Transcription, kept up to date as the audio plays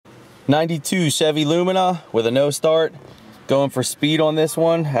92 Chevy Lumina with a no start. Going for speed on this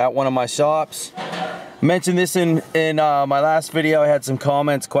one at one of my shops. Mentioned this in my last video. I had some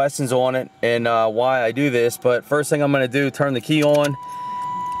comments, questions on it, and why I do this. But first thing I'm going to do, turn the key on,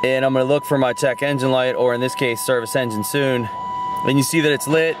 and I'm going to look for my check engine light, or in this case, service engine soon. And you see that it's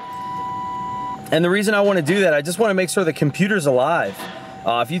lit. And the reason I want to do that, I just want to make sure the computer's alive.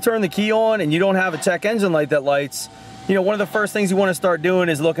 If you turn the key on and you don't have a check engine light that lights, you know, one of the first things you want to start doing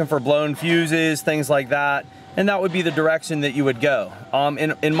is looking for blown fuses, things like that, and that would be the direction that you would go.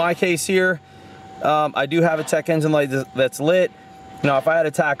 In my case here, I do have a check engine light that's lit. Now, if I had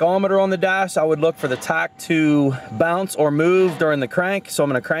a tachometer on the dash, I would look for the tach to bounce or move during the crank, so I'm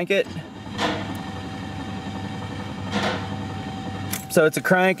going to crank it. So it's a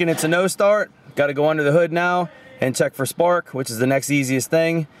crank and it's a no start. Got to go under the hood now and check for spark, which is the next easiest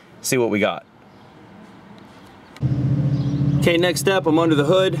thing. See what we got. Okay, next step, I'm under the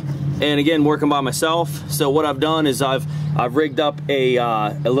hood, and again, working by myself. So what I've done is I've rigged up a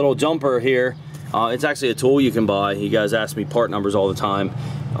little jumper here. It's actually a tool you can buy. You guys ask me part numbers all the time.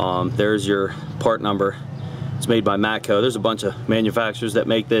 There's your part number. It's made by Matco. There's a bunch of manufacturers that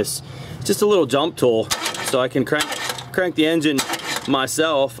make this. It's just a little jump tool, so I can crank the engine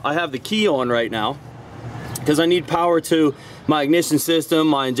myself. I have the key on right now because I need power to my ignition system,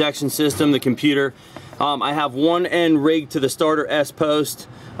 my injection system, the computer. I have one end rigged to the starter S post.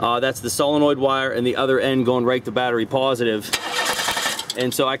 That's the solenoid wire, and the other end going right to battery positive.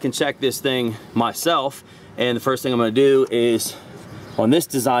 And so I can check this thing myself. And the first thing I'm going to do is, on this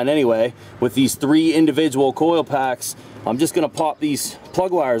design anyway, with these 3 individual coil packs, I'm just going to pop these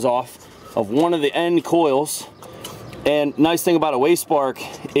plug wires off of one of the end coils. And nice thing about a wave spark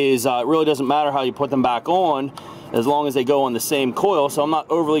is it really doesn't matter how you put them back on, as long as they go on the same coil. So I'm not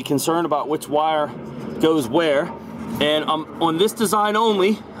overly concerned about which wire goes where. And on this design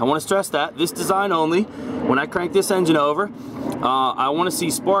only, I want to stress that, this design only, when I crank this engine over, I want to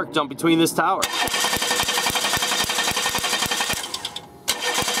see spark jump between this tower.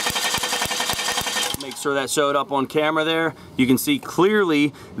 Make sure that showed up on camera there. You can see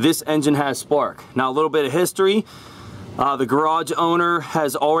clearly this engine has spark. Now, a little bit of history. The garage owner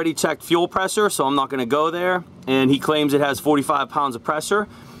has already checked fuel pressure, so I'm not going to go there. And he claims it has 45 pounds of pressure.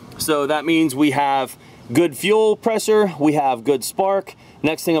 So that means we have good fuel pressure, we have good spark.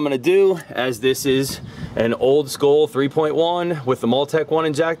 Next thing I'm going to do, as this is an old school 3.1 with the Multec 1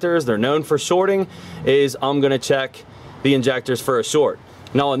 injectors, they're known for shorting, is I'm going to check the injectors for a short.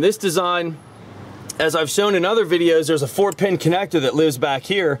 Now on this design, as I've shown in other videos, there's a 4-pin connector that lives back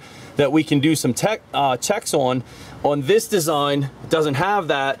here that we can do some checks on. On this design, it doesn't have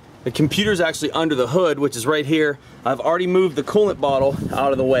that. The computer's actually under the hood, which is right here. I've already moved the coolant bottle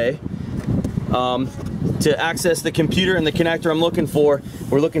out of the way. To access the computer and the connector I'm looking for,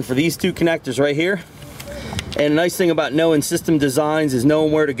 we're looking for these 2 connectors right here. And the nice thing about knowing system designs is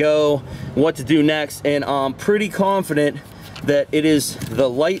knowing where to go, what to do next, and I'm pretty confident that it is the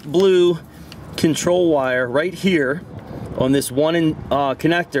light blue control wire right here on this one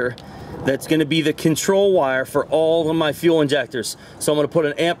connector that's going to be the control wire for all of my fuel injectors. So I'm going to put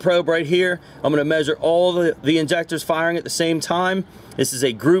an amp probe right here. I'm going to measure all the injectors firing at the same time. This is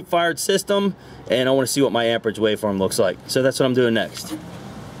a group fired system, and I want to see what my amperage waveform looks like. So that's what I'm doing next.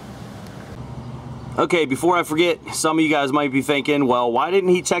 Okay, before I forget, some of you guys might be thinking, well, why didn't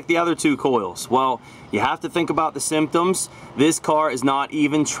he check the other 2 coils? Well, you have to think about the symptoms. This car is not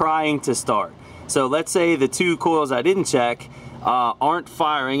even trying to start. So let's say the 2 coils I didn't check aren't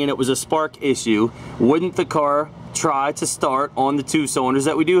firing and it was a spark issue. Wouldn't the car try to start on the 2 cylinders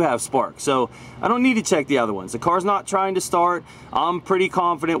that we do have spark? So I don't need to check the other ones. The car's not trying to start. I'm pretty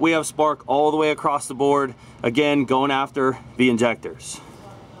confident we have spark all the way across the board. Again, going after the injectors.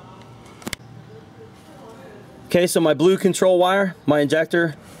 Okay, so my blue control wire, my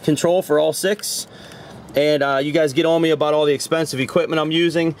injector control for all 6. And you guys get on me about all the expensive equipment I'm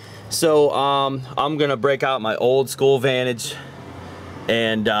using. So I'm gonna break out my old school Vantage,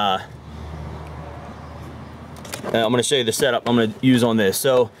 and I'm gonna show you the setup I'm gonna use on this.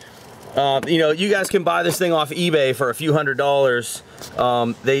 So you know, you guys can buy this thing off eBay for a few $100s.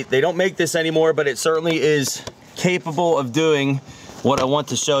 They don't make this anymore, but it certainly is capable of doing what I want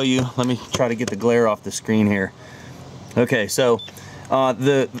to show you. Let me try to get the glare off the screen here. Okay, so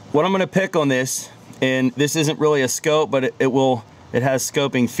what I'm gonna pick on this, and this isn't really a scope, but it has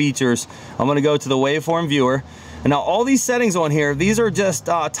scoping features. I'm gonna go to the Waveform Viewer. And now all these settings on here, these are just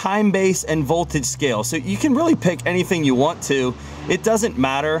time base and voltage scale. So you can really pick anything you want to. It doesn't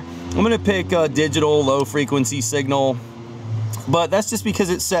matter. I'm gonna pick digital low frequency signal, but that's just because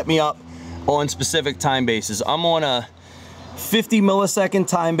it set me up on specific time bases. I'm on a 50 millisecond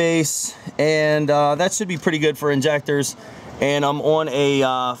time base, and that should be pretty good for injectors. And I'm on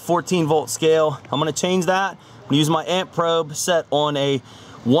a 14 volt scale. I'm gonna change that. I'm gonna use my amp probe set on a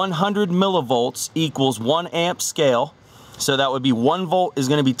 100 millivolts equals 1 amp scale. So that would be 1 volt is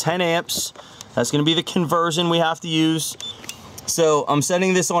gonna be 10 amps. That's gonna be the conversion we have to use. So I'm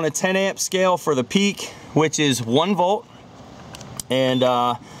setting this on a 10 amp scale for the peak, which is 1 volt. And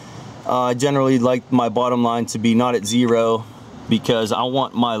I generally like my bottom line to be not at 0 because I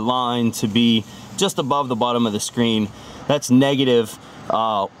want my line to be just above the bottom of the screen. That's negative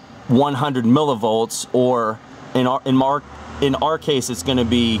 100 millivolts, or in our case, it's gonna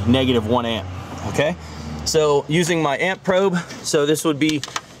be negative 1 amp, okay? So using my amp probe, so this would be,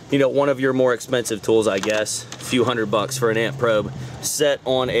 you know, one of your more expensive tools, I guess, a few $100 for an amp probe, set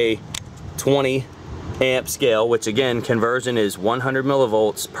on a 20 amp scale, which again, conversion is 100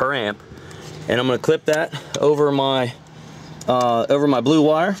 millivolts per amp. And I'm gonna clip that over my blue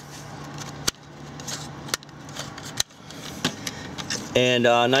wire. And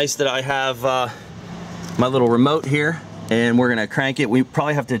nice that I have my little remote here, and we're gonna crank it. We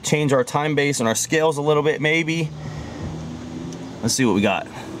probably have to change our time base and our scales a little bit, maybe. Let's see what we got.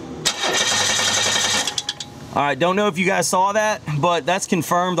 All right, don't know if you guys saw that, but that's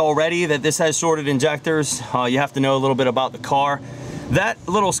confirmed already that this has shorted injectors. You have to know a little bit about the car. That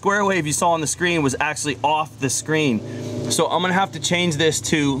little square wave you saw on the screen was actually off the screen. So I'm gonna have to change this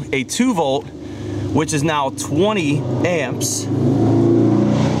to a 2 volt, which is now 20 amps.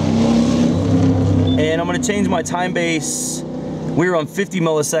 And I'm gonna change my time base. We were on 50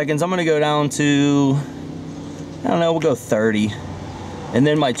 milliseconds. I'm gonna go down to, I don't know, we'll go 30. And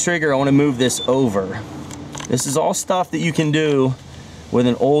then my trigger, I wanna move this over. This is all stuff that you can do with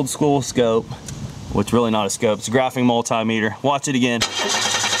an old school scope. Well, it's really not a scope, it's a graphing multimeter. Watch it again.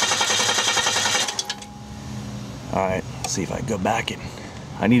 All right, let's see if I can go back and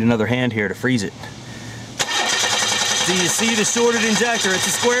I need another hand here to freeze it. So you see the shorted injector, it's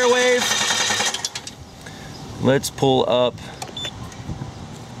a square wave. Let's pull up,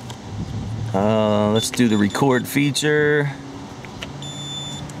 let's do the record feature.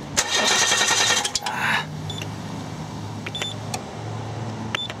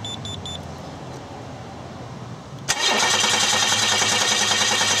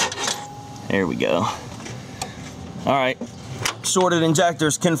 There we go. All right, shorted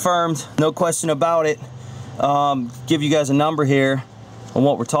injectors confirmed, no question about it. Give you guys a number here on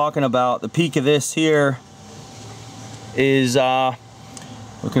what we're talking about. The peak of this here is,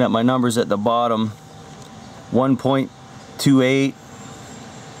 looking at my numbers at the bottom, 1.28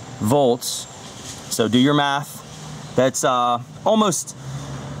 volts. So do your math. That's almost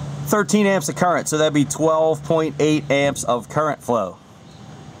 13 amps of current, so that'd be 12.8 amps of current flow.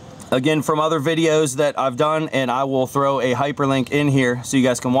 Again, from other videos that I've done, and I will throw a hyperlink in here so you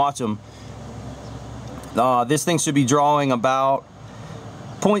guys can watch them. This thing should be drawing about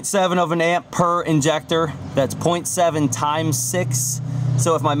 0.7 of an amp per injector. That's 0.7 times 6.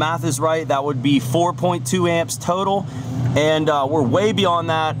 So if my math is right, that would be 4.2 amps total. And we're way beyond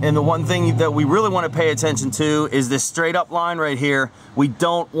that. And the one thing that we really want to pay attention to is this straight up line right here. We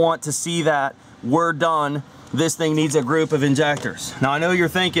don't want to see that. We're done. This thing needs a group of injectors. Now I know you're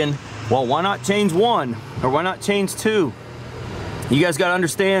thinking, well, why not change 1 or why not change 2? You guys got to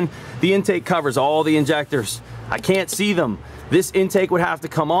understand, the intake covers all the injectors. I can't see them. This intake would have to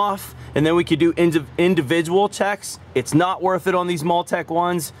come off, and then we could do individual checks. It's not worth it on these Multec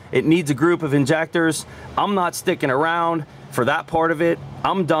ones. It needs a group of injectors. I'm not sticking around for that part of it.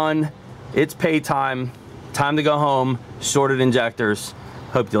 I'm done. It's pay time. Time to go home. Shorted injectors.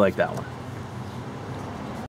 Hope you like that one.